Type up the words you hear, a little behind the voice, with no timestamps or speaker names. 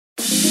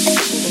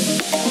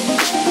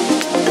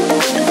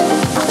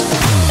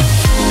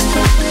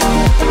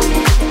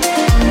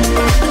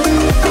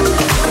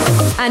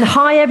And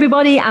hi,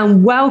 everybody,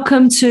 and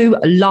welcome to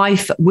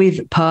Life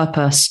with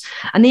Purpose.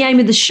 And the aim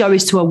of the show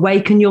is to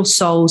awaken your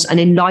souls and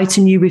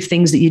enlighten you with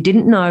things that you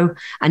didn't know,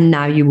 and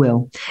now you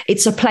will.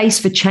 It's a place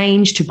for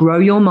change, to grow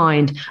your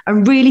mind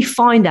and really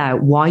find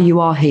out why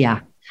you are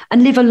here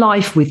and live a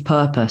life with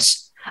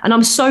purpose. And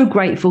I'm so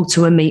grateful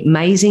to meet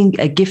amazing,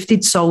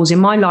 gifted souls in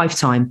my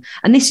lifetime.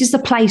 And this is the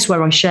place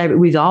where I share it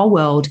with our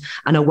world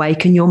and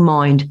awaken your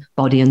mind,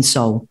 body, and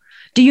soul.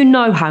 Do you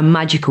know how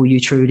magical you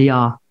truly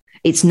are?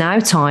 It's now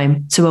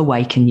time to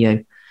awaken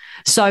you.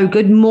 So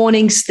good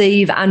morning,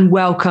 Steve, and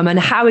welcome. And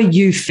how are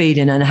you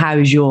feeling, and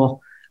how's your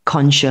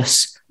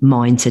conscious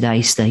mind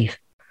today, Steve?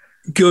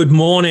 Good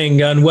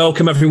morning and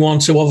welcome everyone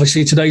to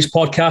obviously today's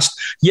podcast.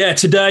 Yeah,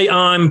 today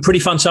I'm pretty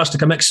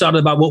fantastic. I'm excited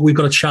about what we've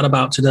got to chat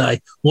about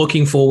today.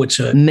 Looking forward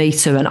to it. Me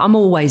too. And I'm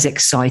always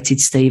excited,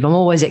 Steve. I'm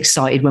always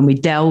excited when we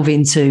delve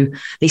into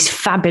this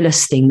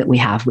fabulous thing that we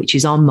have, which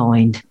is our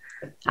mind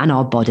and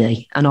our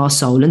body and our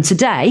soul. And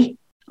today,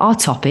 our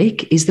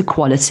topic is the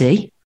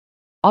quality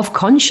of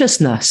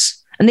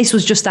consciousness. And this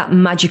was just that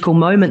magical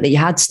moment that you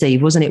had,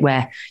 Steve, wasn't it?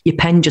 Where your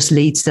pen just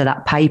leads to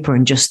that paper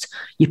and just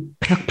you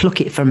pluck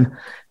it from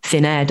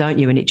thin air, don't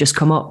you? And it just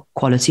come up,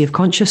 quality of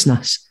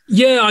consciousness.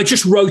 Yeah, I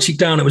just wrote it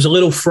down. It was a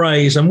little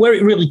phrase. And where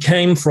it really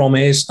came from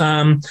is,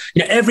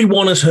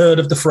 everyone has heard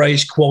of the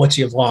phrase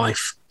quality of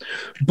life.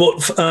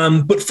 But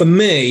for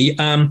me,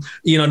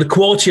 the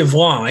quality of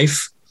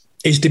life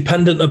is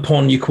dependent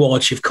upon your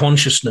quality of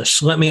consciousness.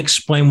 So let me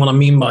explain what I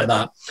mean by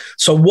that.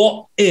 So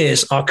what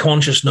is our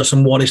consciousness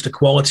and what is the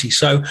quality?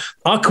 So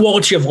our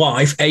quality of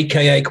life,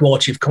 AKA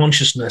quality of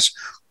consciousness,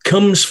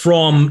 comes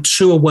from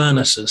two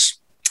awarenesses,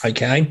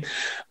 okay?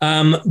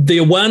 The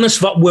awareness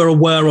that we're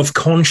aware of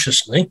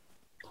consciously,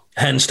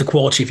 hence the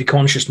quality of your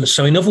consciousness.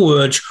 So in other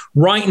words,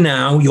 right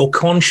now, you're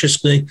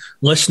consciously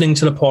listening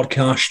to the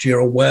podcast. You're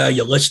aware,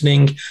 you're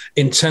listening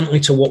intently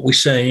to what we're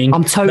saying.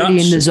 I'm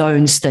totally in the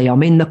zone, Steve.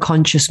 I'm in the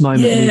conscious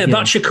moment. Yeah,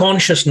 that's your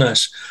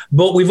consciousness.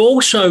 But we've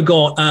also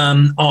got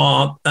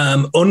our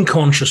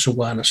unconscious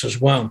awareness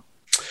as well.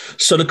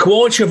 So the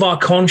quality of our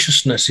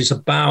consciousness is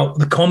about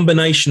the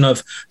combination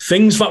of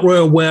things that we're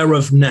aware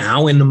of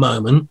now in the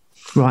moment,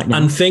 right now,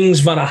 and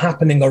things that are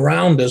happening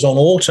around us on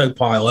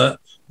autopilot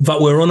that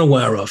we're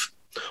unaware of.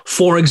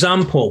 For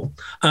example,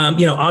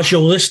 as you're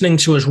listening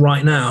to us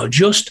right now,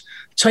 just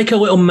take a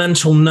little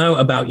mental note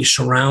about your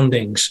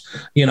surroundings.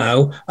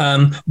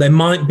 There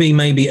might be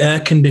maybe air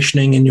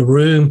conditioning in your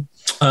room.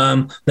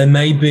 There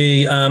may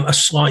be a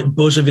slight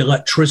buzz of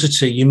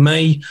electricity. You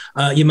may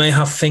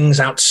have things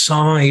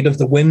outside of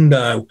the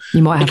window.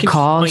 You might have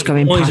cars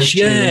going past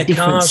you,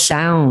 different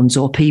sounds,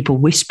 or people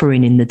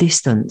whispering in the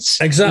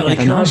distance. Exactly,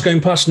 cars going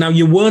past. Now,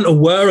 you weren't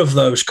aware of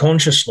those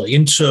consciously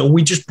until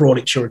we just brought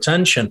it to your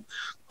attention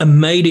and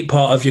made it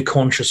part of your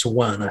conscious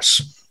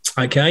awareness.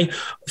 Okay.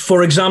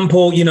 For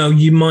example,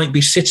 you might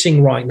be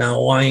sitting right now,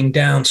 lying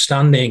down,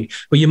 standing,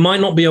 but you might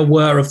not be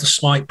aware of the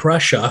slight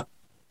pressure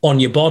on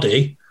your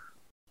body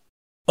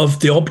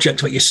of the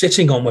object that you're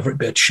sitting on, whether it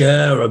be a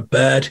chair or a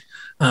bed.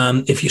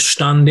 If you're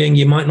standing,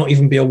 you might not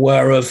even be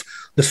aware of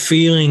the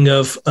feeling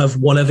of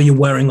whatever you're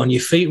wearing on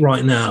your feet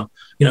right now.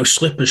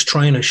 Slippers,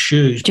 trainers,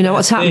 shoes. Do you know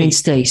what's happening,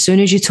 Steve? As soon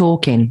as you're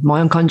talking, my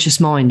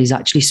unconscious mind is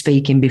actually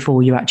speaking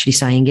before you're actually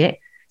saying it.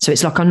 So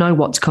it's like I know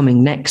what's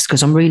coming next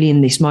because I'm really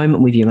in this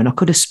moment with you. And I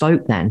could have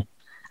spoke then,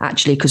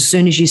 actually, because as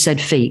soon as you said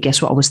feet,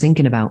 guess what I was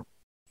thinking about?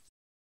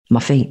 My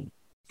feet.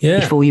 Yeah.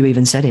 Before you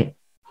even said it.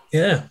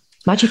 Yeah.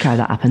 Magic how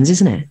that happens,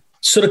 isn't it?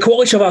 So the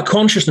quality of our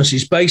consciousness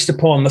is based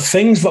upon the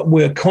things that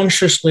we're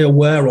consciously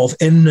aware of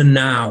in the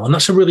now. And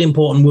that's a really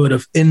important word,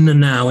 of in the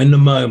now, in the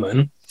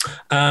moment.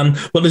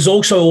 But there's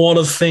also a lot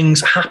of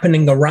things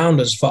happening around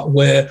us that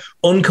we're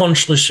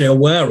unconsciously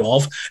aware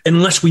of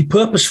unless we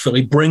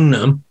purposefully bring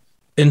them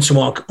into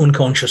our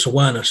unconscious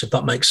awareness, if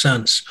that makes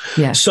sense.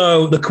 Yeah.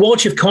 So the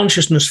quality of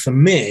consciousness for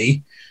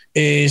me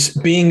is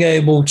being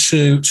able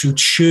to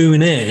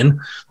tune in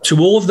to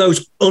all of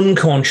those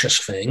unconscious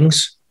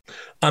things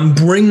and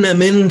bring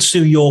them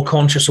into your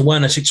conscious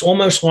awareness. It's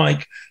almost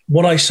like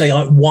what I say,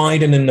 like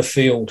widening the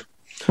field.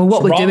 Well,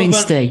 what we're doing,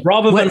 Steve,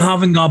 rather than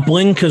having our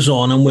blinkers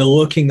on and we're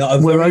looking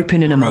at we're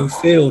opening them up.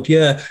 Field.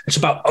 Yeah, it's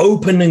about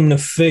opening the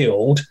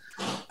field.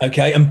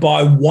 Okay, and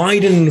by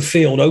widening the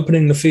field,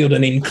 opening the field,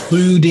 and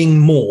including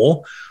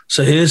more.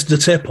 So here's the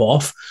tip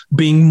off: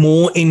 being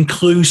more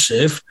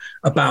inclusive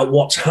about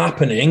what's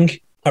happening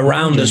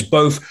around us,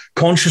 both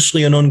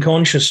consciously and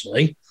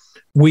unconsciously.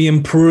 We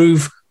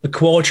improve the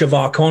quality of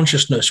our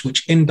consciousness,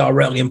 which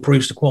indirectly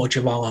improves the quality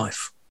of our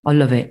life. I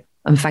love it.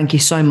 And thank you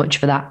so much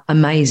for that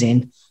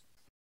amazing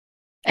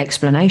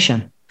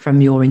explanation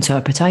from your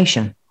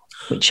interpretation,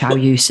 how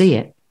you see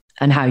it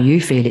and how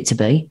you feel it to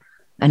be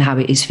and how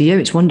it is for you.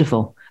 It's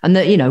wonderful. And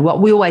that,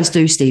 what we always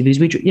do, Steve, is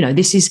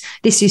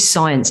this is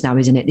science now,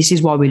 isn't it? This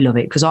is why we love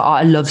it, because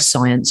I love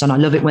science, and I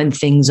love it when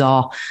things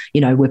are,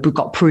 we've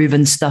got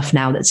proven stuff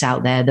now that's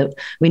out there that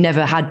we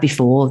never had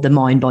before. The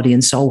mind, body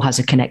and soul has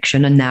a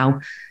connection. And now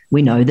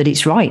we know that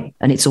it's right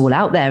and it's all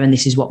out there. And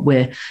this is what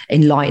we're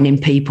enlightening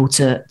people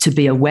to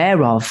be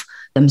aware of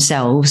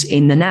themselves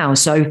in the now.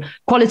 So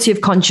quality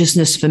of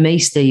consciousness for me,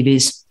 Steve,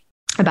 is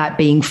about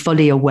being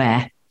fully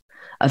aware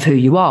of who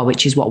you are,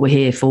 which is what we're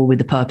here for with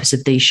the purpose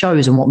of these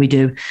shows and what we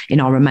do in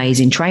our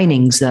amazing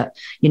trainings. That,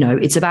 you know,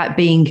 it's about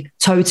being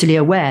totally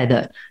aware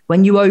that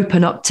when you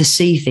open up to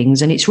see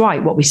things, and it's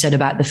right what we said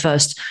about the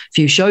first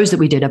few shows that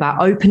we did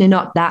about opening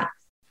up, that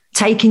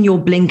taking your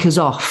blinkers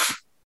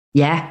off,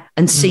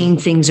 and seeing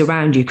things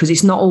around you, because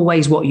it's not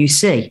always what you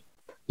see.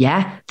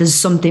 There's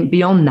something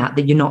beyond that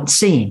you're not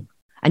seeing,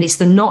 and it's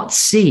the not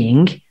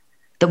seeing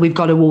that we've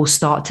got to all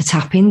start to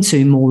tap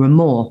into more and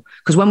more.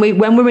 Because when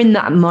we're in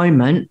that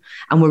moment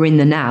and we're in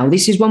the now,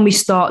 this is when we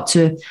start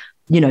to,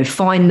 you know,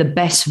 find the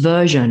best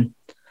version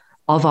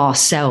of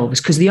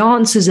ourselves, because the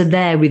answers are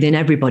there within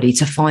everybody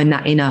to find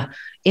that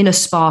inner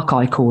spark,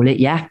 I call it,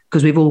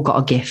 because we've all got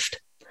a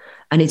gift.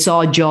 And it's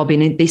our job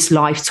in this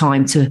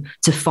lifetime to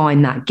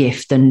find that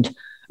gift and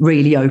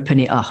really open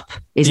it up,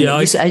 isn't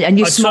it? And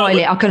you smile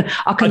it.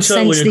 I can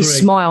sense this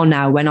smile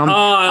now when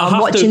I'm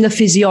watching the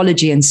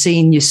physiology and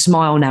seeing you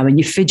smile now, and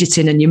you're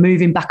fidgeting and you're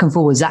moving back and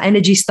forwards. That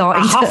energy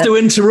starting. I have to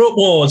interrupt,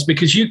 Wars,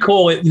 because you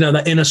call it, you know,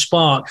 that inner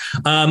spark,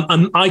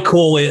 and I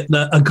call it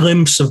a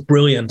glimpse of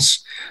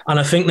brilliance. And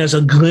I think there's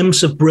a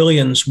glimpse of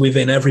brilliance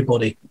within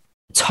everybody.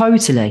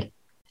 Totally,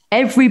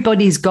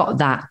 everybody's got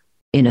that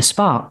inner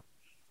spark,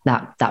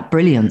 that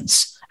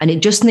brilliance, and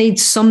it just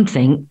needs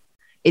something.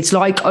 It's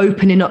like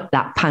opening up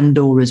that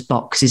Pandora's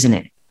box, isn't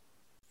it?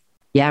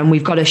 And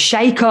we've got to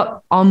shake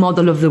up our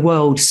model of the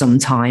world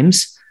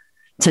sometimes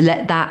to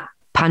let that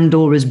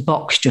Pandora's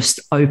box just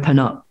open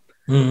up.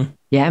 My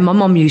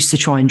mum used to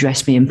try and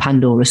dress me in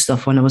Pandora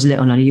stuff when I was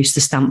little, and I used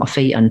to stamp my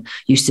feet and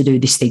used to do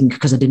this thing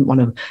because I didn't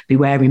want to be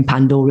wearing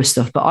Pandora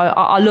stuff. But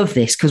I love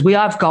this because we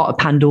have got a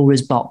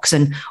Pandora's box,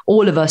 and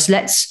all of us,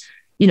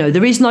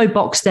 there is no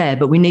box there,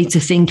 but we need to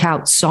think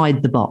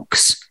outside the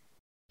box.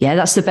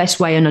 That's the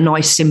best way and a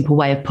nice, simple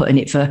way of putting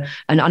it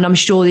and I'm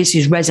sure this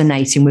is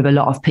resonating with a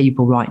lot of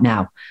people right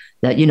now,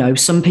 that, you know,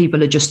 some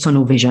people are just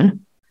tunnel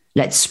vision.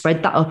 Let's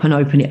spread that up and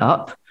open it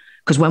up,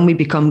 because when we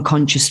become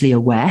consciously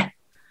aware,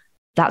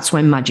 that's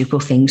when magical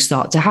things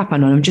start to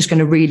happen. And I'm just going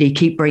to really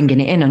keep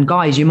bringing it in. And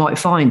guys, you might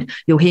find,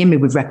 you'll hear me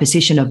with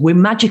repetition of, we're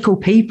magical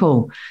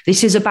people.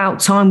 This is about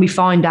time we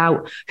find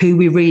out who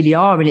we really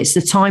are. And it's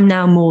the time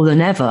now more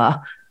than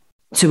ever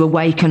to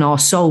awaken our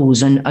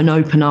souls and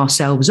open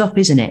ourselves up,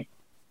 isn't it?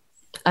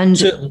 And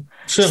certainly,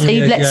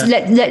 Steve,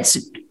 let's.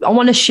 I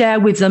want to share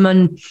with them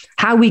and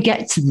how we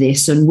get to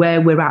this and where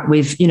we're at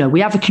with. You know, we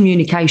have a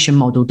communication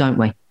model, don't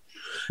we?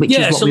 Which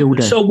is what we all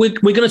do. So we're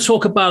going to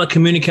talk about a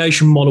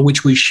communication model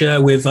which we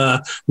share with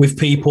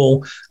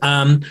people,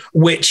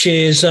 which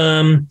is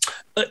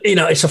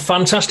it's a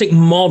fantastic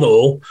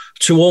model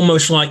to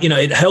almost like,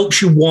 it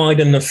helps you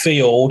widen the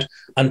field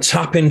and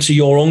tap into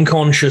your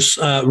unconscious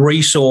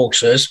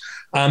resources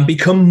and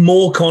become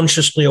more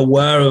consciously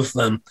aware of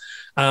them.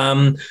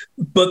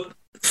 But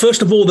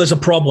first of all, there's a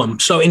problem.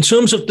 So in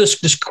terms of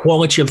this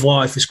quality of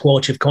life, this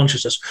quality of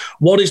consciousness,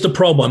 what is the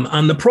problem?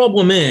 And the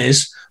problem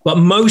is that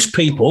most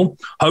people,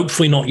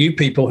 hopefully not you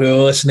people who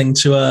are listening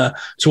to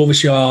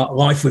obviously our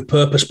Life with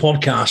Purpose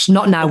podcast.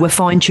 Not now, we're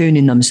fine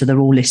tuning them, so they're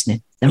all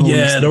listening.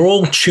 They're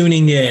all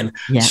tuning in.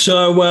 Yeah.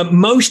 So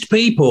most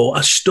people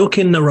are stuck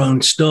in their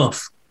own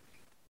stuff.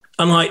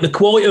 And like the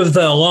quality of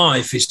their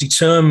life is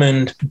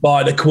determined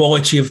by the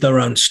quality of their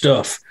own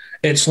stuff.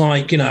 It's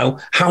like,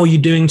 how are you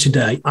doing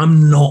today?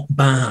 I'm not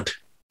bad.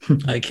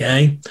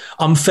 Okay.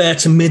 I'm fair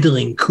to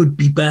middling, could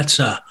be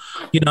better.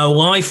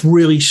 Life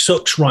really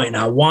sucks right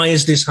now. Why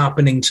is this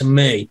happening to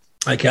me?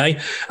 Okay.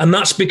 And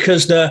that's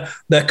because their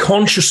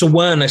conscious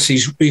awareness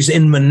is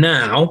in the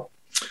now.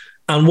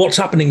 And what's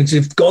happening is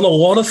they've got a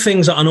lot of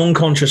things at an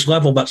unconscious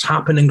level that's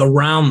happening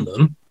around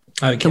them.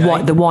 Okay.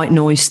 The white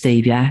noise,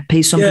 Steve,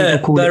 Some people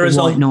call it the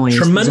white noise.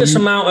 There is a tremendous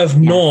amount of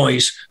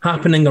noise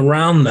happening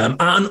around them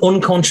at an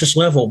unconscious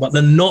level, but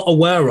they're not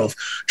aware of.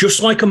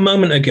 Just like a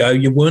moment ago,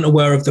 you weren't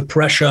aware of the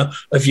pressure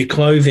of your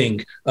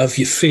clothing, of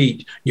your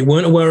feet. You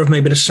weren't aware of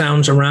maybe the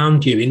sounds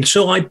around you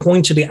until I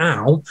pointed it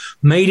out,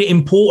 made it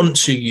important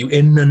to you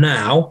in the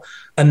now,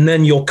 and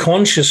then your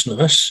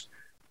consciousness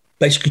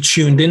basically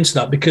tuned into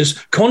that, because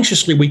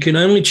consciously we can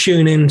only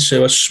tune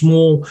into a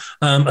small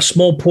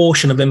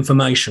portion of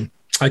information.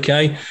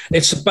 Okay,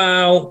 it's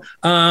about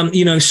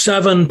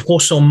 7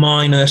 plus or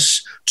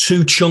minus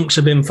 2 chunks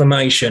of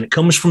information. It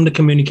comes from the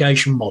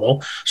communication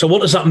model. So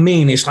what does that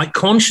mean? It's like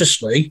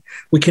consciously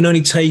we can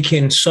only take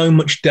in so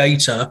much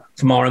data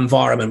from our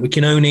environment. We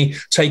can only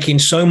take in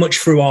so much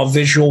through our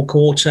visual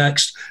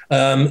cortex.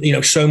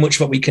 So much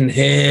that we can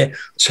hear,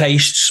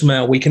 taste,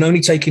 smell. We can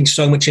only take in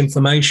so much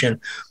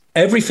information.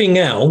 Everything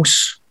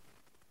else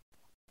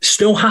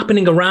still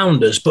happening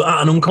around us, but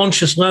at an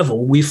unconscious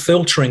level, we're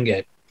filtering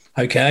it.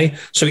 Okay,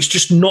 so it's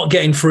just not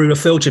getting through the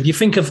filter. If you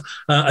think of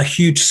a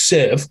huge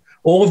sieve,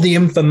 all of the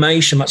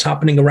information that's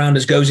happening around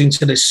us goes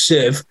into this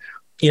sieve,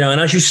 and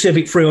as you sieve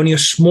it through, only a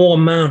small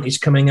amount is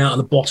coming out of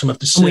the bottom of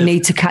the sieve. And we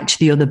need to catch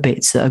the other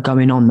bits that are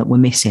going on that we're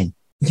missing.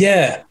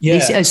 Yeah,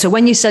 yeah. So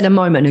when you said a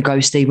moment ago,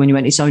 Steve, when you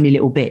went, it's only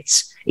little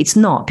bits, it's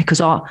not,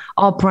 because our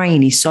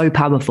brain is so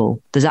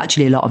powerful. There's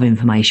actually a lot of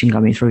information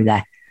going through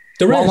there.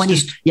 There is. What I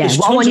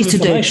want you to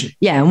do,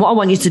 and what I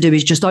want you to do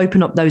is just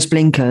open up those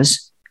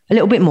blinkers a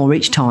little bit more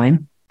each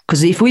time.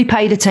 Because if we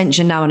paid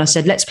attention now and I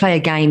said, let's play a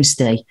game,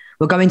 Steve,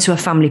 we're going to a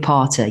family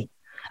party.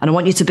 And I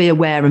want you to be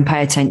aware and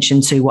pay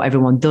attention to what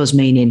everyone does,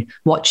 meaning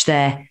watch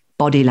their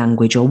body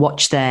language or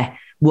watch their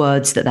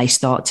words that they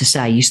start to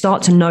say. You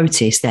start to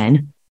notice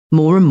then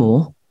more and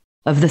more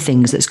of the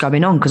things that's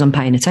going on because I'm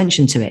paying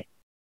attention to it.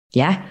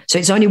 Yeah. So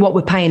it's only what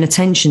we're paying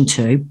attention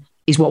to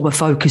is what we're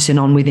focusing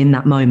on within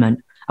that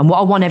moment. And what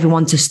I want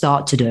everyone to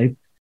start to do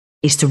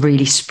is to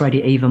really spread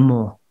it even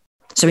more.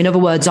 So in other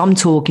words, I'm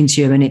talking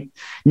to you and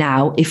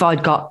now if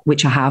I'd got,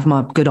 which I have,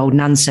 my good old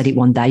Nan said it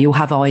one day, you'll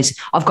have eyes.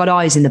 I've got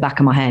eyes in the back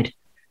of my head.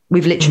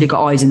 We've literally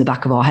got eyes in the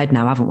back of our head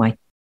now, haven't we?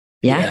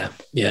 Yeah.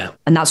 Yeah.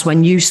 And that's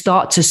when you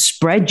start to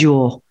spread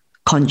your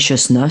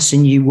consciousness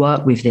and you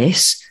work with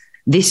this.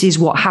 This is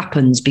what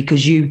happens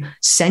because you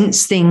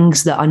sense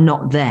things that are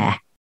not there.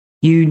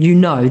 You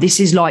know, this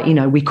is like,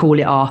 we call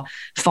it our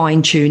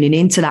fine tuning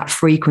into that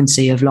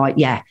frequency of like,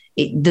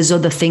 there's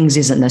other things,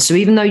 isn't there? So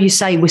even though you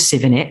say we're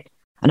sieving it,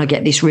 and I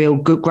get this real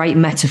good, great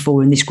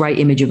metaphor and this great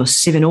image of us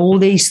sieving all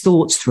these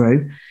thoughts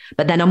through,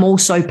 but then I'm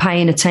also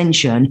paying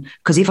attention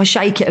because if I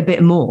shake it a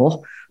bit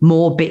more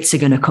bits are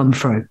going to come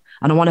through.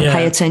 And I want to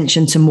pay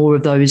attention to more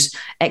of those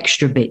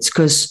extra bits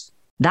because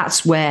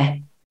that's where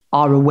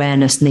our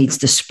awareness needs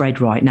to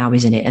spread right now,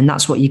 isn't it? And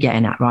that's what you're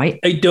getting at, right?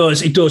 It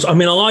does. I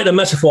mean, I like the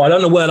metaphor. I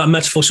don't know where that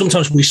metaphor,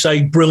 sometimes we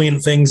say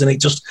brilliant things and it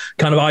just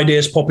kind of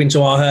ideas pop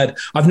into our head.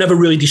 I've never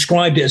really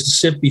described it as the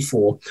sieve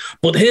before.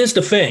 But here's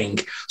the thing.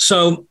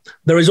 So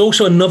there is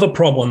also another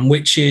problem,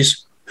 which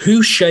is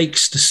who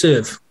shakes the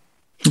sieve?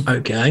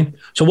 Okay.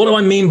 So what do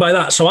I mean by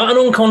that? So at an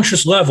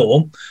unconscious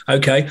level,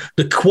 okay,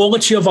 the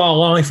quality of our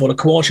life or the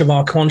quality of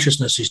our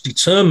consciousness is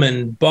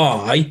determined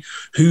by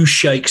who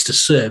shakes the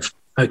sieve.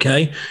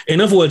 Okay. In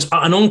other words,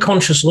 at an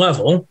unconscious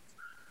level,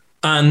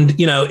 and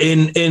in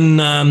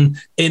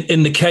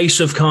the case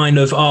of kind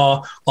of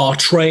our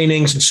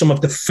trainings and some of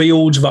the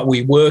fields that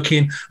we work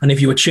in, and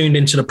if you were tuned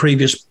into the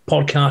previous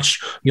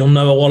podcast, you'll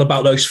know a lot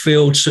about those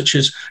fields, such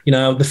as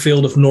the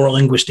field of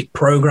neurolinguistic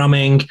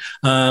programming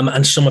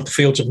and some of the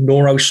fields of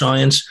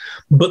neuroscience.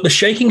 But the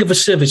shaking of a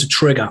sieve is a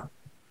trigger.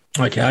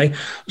 Okay.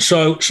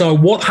 So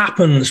what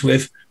happens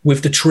with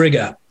the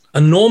trigger?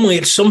 And normally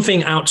it's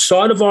something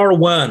outside of our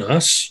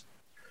awareness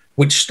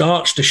which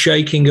starts the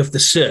shaking of the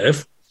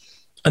sieve.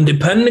 And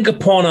depending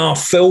upon our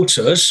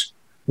filters,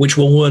 which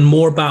we'll learn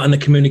more about in the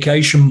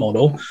communication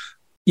model,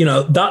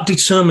 that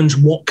determines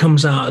what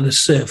comes out of the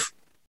sieve.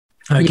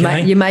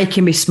 Okay? You're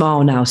making me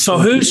smile now. So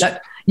this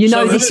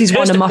is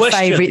one of my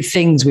favorite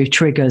things with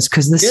triggers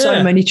because there's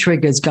so many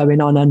triggers going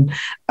on and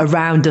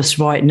around us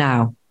right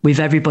now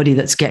with everybody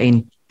that's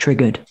getting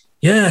triggered.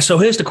 Yeah. So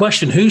here's the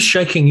question: who's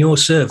shaking your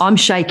sieve? I'm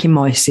shaking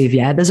my sieve.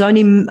 Yeah. There's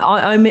only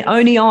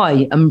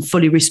I am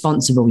fully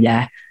responsible.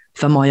 Yeah,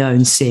 for my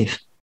own sieve.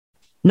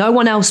 No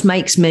one else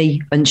makes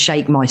me and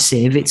shake my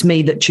sieve. It's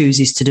me that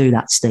chooses to do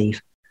that,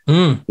 Steve.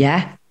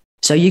 Yeah.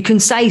 So you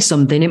can say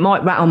something. It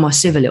might rattle my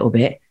sieve a little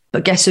bit,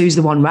 but guess who's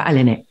the one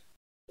rattling it?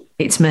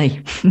 It's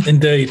me.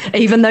 Indeed.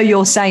 Even though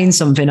you're saying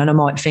something, and I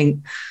might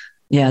think,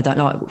 I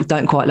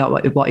don't quite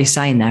like what he's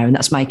saying there, and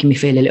that's making me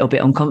feel a little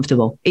bit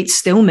uncomfortable. It's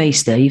still me,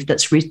 Steve,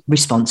 that's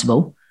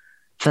responsible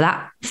for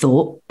that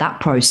thought, that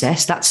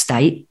process, that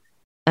state.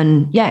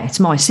 And it's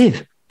my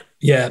sieve.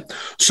 Yeah.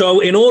 So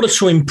in order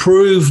to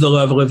improve the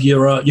level of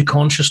your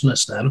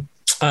consciousness then,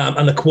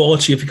 and the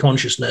quality of your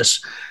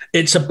consciousness,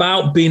 it's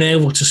about being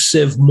able to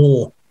sieve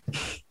more.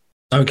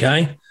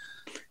 Okay.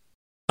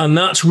 And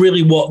that's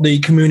really what the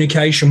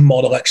communication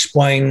model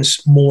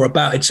explains more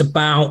about. It's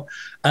about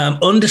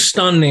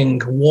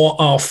understanding what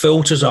our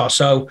filters are.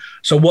 So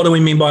what do we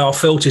mean by our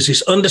filters?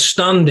 It's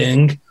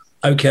understanding,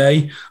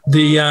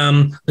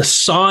 the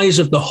size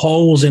of the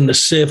holes in the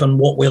sieve and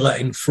what we're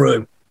letting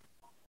through.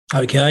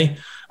 Okay.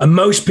 And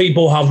most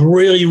people have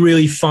really,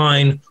 really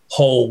fine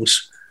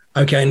holes.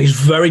 Okay. And it's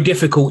very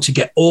difficult to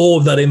get all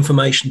of that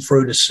information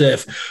through the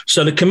sieve.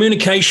 So the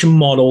communication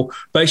model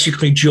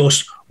basically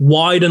just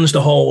widens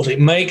the holes. It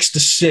makes the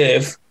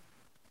sieve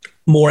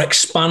more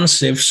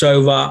expansive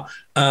so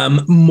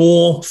that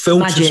more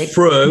filters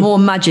through. More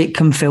magic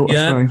can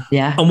filter through.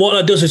 Yeah. And what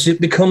that does is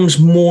it becomes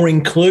more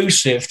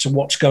inclusive to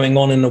what's going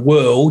on in the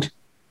world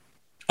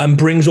and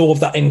brings all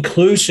of that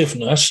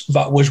inclusiveness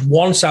that was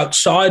once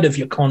outside of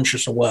your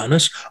conscious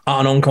awareness at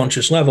an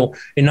unconscious level.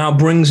 It now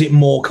brings it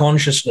more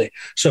consciously,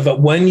 so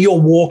that when you're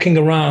walking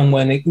around,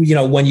 when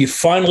you've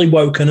finally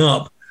woken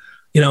up,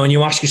 and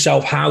you ask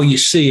yourself how you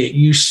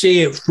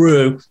see it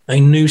through a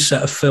new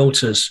set of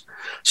filters.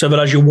 So that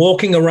as you're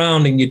walking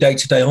around in your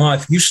day-to-day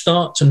life, you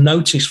start to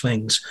notice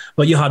things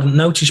that you hadn't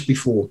noticed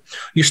before.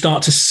 You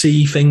start to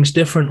see things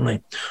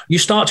differently. You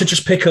start to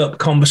just pick up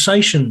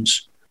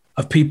conversations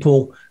of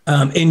people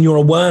in your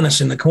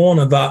awareness in the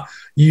corner that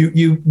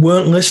you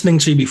weren't listening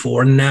to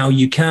before, and now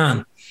you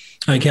can.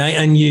 Okay.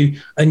 And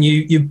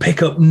you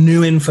pick up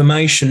new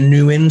information,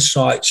 new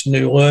insights,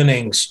 new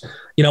learnings.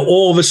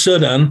 All of a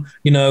sudden,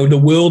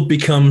 the world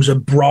becomes a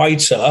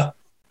brighter,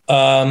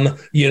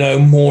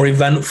 more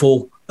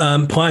eventful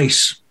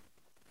place.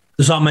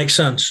 Does that make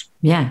sense?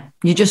 Yeah.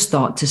 You just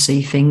start to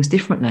see things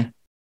differently.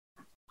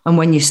 And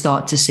when you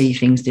start to see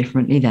things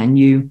differently, then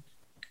you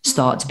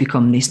start to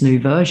become this new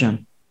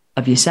version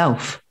of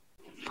yourself.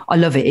 I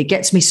love it. It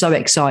gets me so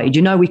excited.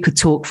 We could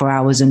talk for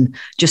hours and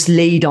just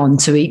lead on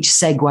to each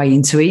segue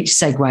into each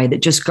segue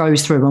that just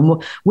goes through.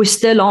 And we're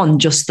still on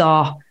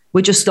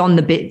we're just on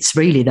the bits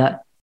really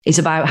that is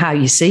about how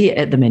you see it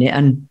at the minute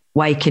and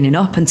waking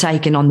up and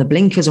taking on the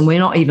blinkers. And we're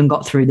not even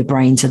got through the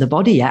brain to the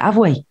body yet, have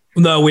we?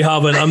 No, we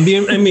haven't.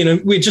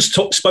 We just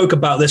spoke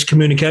about this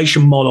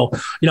communication model.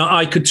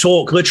 I could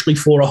talk literally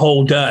for a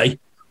whole day,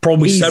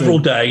 probably several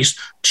days,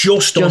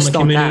 just on the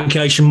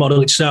communication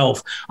model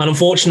itself. And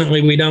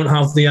unfortunately, we don't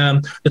have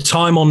the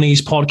time on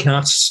these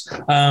podcasts,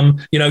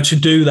 to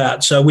do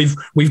that. So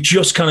we've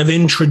just kind of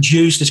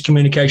introduced this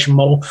communication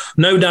model.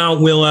 No doubt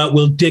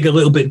we'll dig a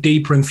little bit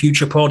deeper in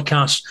future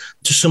podcasts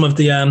to some of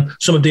the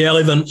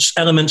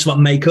elements that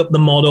make up the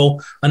model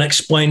and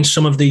explain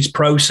some of these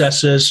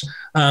processes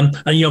and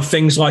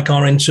things like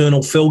our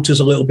internal filters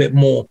a little bit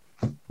more.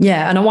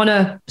 Yeah. And I want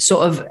to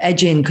sort of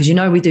edge in because,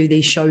 we do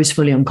these shows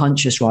fully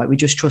unconscious, right? We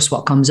just trust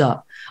what comes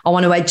up. I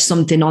want to edge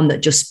something on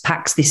that just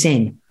packs this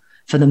in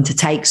for them to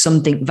take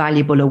something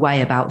valuable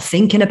away about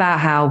thinking about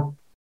how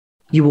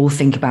you all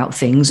think about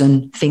things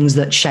and things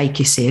that shake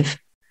your sieve.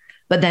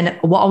 But then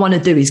what I want to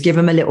do is give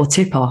them a little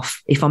tip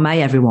off, if I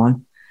may,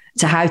 everyone,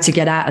 to how to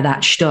get out of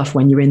that stuff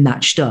when you're in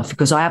that stuff.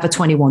 Because I have a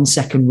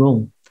 21-second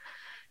rule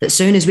that as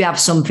soon as we have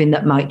something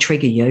that might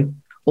trigger you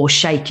or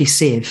shake your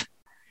sieve,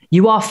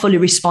 you are fully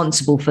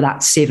responsible for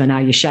that sieve and how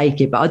you shake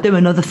it. But I do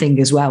another thing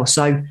as well.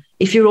 So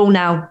if you're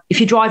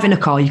driving a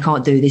car, you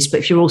can't do this,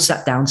 but if you're all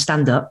sat down,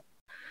 stand up.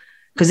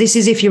 Because this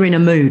is if you're in a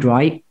mood,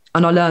 right?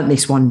 And I learned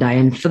this one day.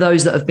 And for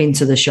those that have been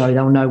to the show,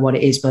 they'll know what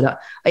it is. But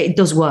it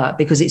does work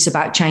because it's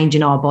about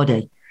changing our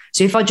body.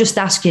 So if I just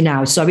ask you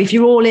now, so if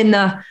you're all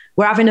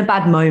we're having a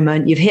bad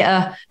moment, you've hit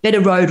a bit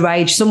of road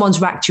rage,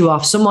 someone's racked you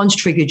off, someone's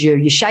triggered you,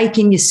 you're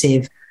shaking your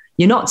sieve.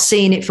 You're not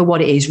seeing it for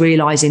what it is,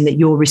 realizing that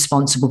you're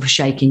responsible for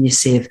shaking your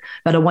sieve.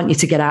 But I want you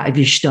to get out of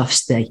your stuff,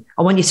 Steve.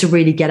 I want you to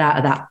really get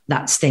out of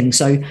that sting.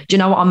 So do you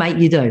know what I'll make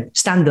you do?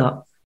 Stand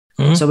up.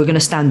 Mm-hmm. So we're going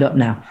to stand up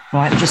now,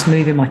 right? I'm just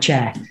moving my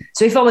chair.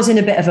 So if I was in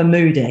a bit of a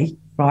moody,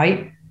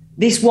 right,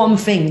 this one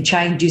thing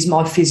changes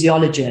my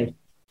physiology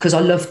because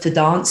I love to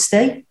dance,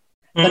 Steve.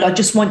 Mm-hmm. But I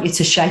just want you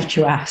to shake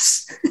your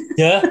ass.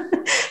 Yeah.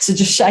 So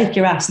just shake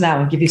your ass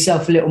now and give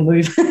yourself a little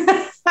move.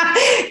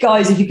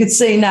 Guys, if you could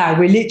see now,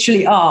 we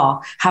literally are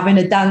having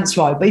a dance,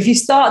 right? But if you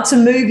start to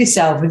move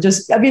yourself and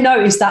just, have you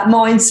noticed that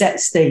mindset,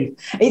 Steve?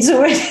 It's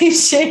already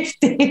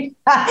shifting.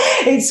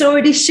 It's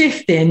already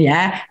shifting,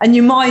 yeah? And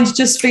your mind's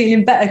just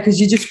feeling better because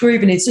you're just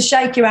grooving it. So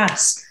shake your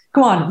ass.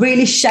 Come on,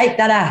 really shake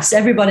that ass,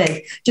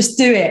 everybody. Just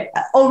do it.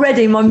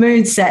 Already my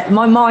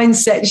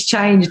mindset's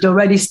changed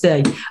already,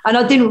 Steve. And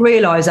I didn't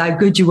realise how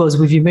good you was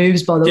with your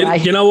moves, by the way.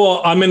 You know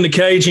what? I'm in the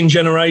caging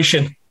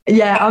generation.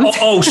 Yeah.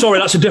 Sorry,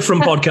 that's a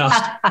different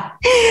podcast.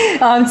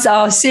 I'm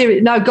so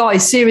serious. No,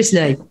 guys,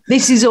 seriously,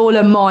 this is all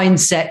a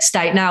mindset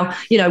state. Now,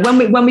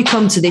 when we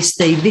come to this,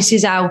 Steve, this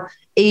is how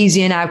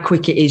easy and how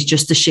quick it is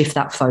just to shift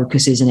that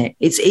focus, isn't it?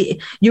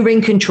 You're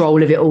in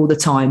control of it all the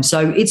time.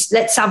 So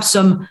let's have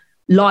some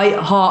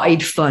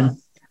light-hearted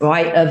fun,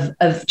 right?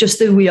 Of just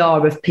who we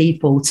are, of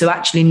people, to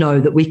actually know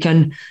that we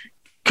can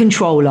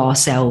control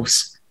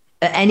ourselves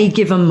at any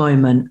given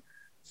moment,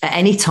 at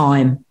any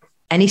time,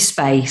 any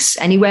space,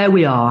 anywhere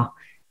we are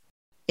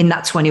in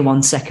that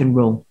 21-second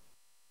rule.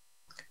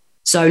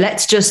 So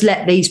let's just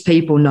let these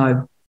people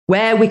know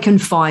where we can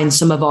find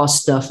some of our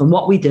stuff and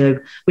what we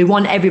do. We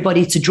want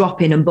everybody to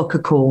drop in and book a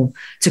call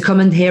to come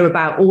and hear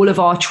about all of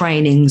our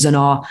trainings and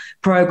our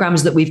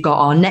programs that we've got.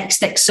 Our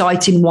next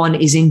exciting one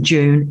is in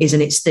June,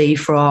 isn't it,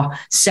 Steve, for our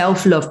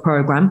self-love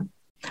program,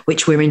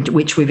 which we've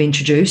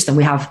introduced, and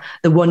we have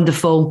the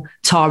wonderful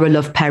Tara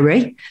Love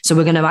Perry. So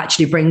we're going to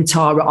actually bring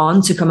Tara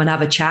on to come and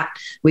have a chat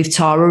with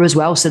Tara as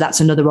well. So that's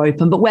another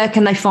open. But where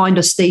can they find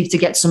us, Steve, to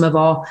get some of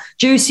our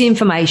juicy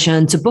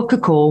information, to book a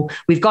call?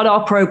 We've got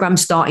our program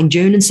starting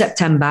June and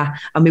September,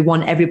 and we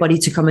want everybody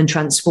to come and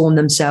transform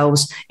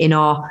themselves in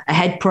our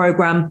Ahead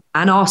program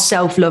and our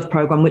self-love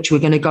program, which we're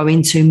going to go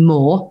into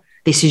more.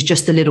 This is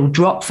just a little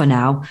drop for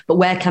now. But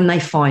where can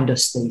they find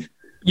us, Steve?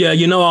 Yeah,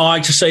 I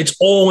like to say it's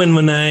all in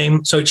the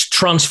name. So it's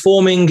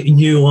Transforming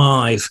You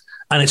Live,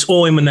 and it's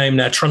all in the name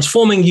there,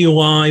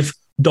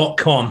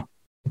 transformingyoulive.com.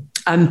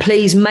 And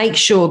please make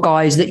sure,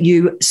 guys, that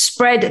you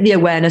spread the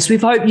awareness. We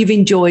hope you've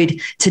enjoyed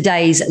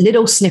today's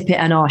little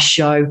snippet in our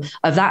show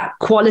of that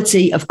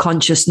quality of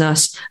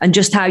consciousness and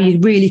just how you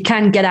really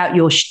can get out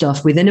your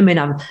stuff within a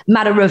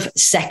matter of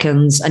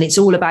seconds. And it's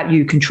all about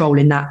you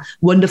controlling that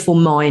wonderful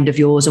mind of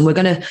yours. And we're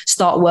going to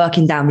start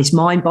working down this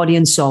mind, body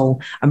and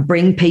soul and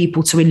bring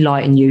people to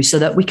enlighten you so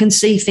that we can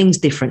see things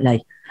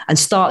differently and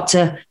start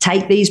to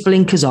take these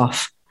blinkers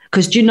off.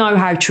 Because do you know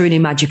how truly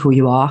magical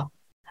you are?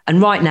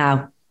 And right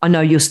now, I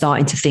know you're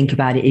starting to think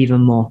about it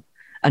even more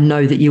and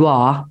know that you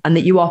are, and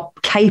that you are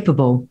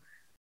capable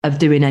of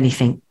doing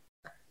anything.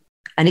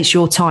 And it's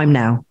your time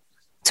now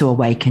to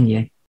awaken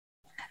you.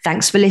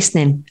 Thanks for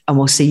listening, and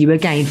we'll see you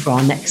again for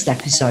our next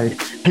episode.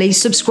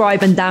 Please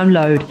subscribe and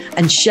download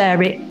and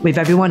share it with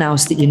everyone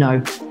else that you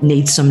know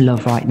needs some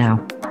love right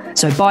now.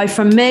 So bye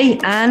from me,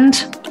 and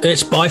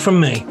it's bye from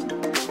me.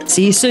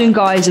 See you soon,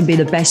 guys, and be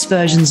the best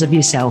versions of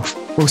yourself.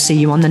 We'll see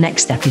you on the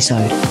next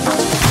episode.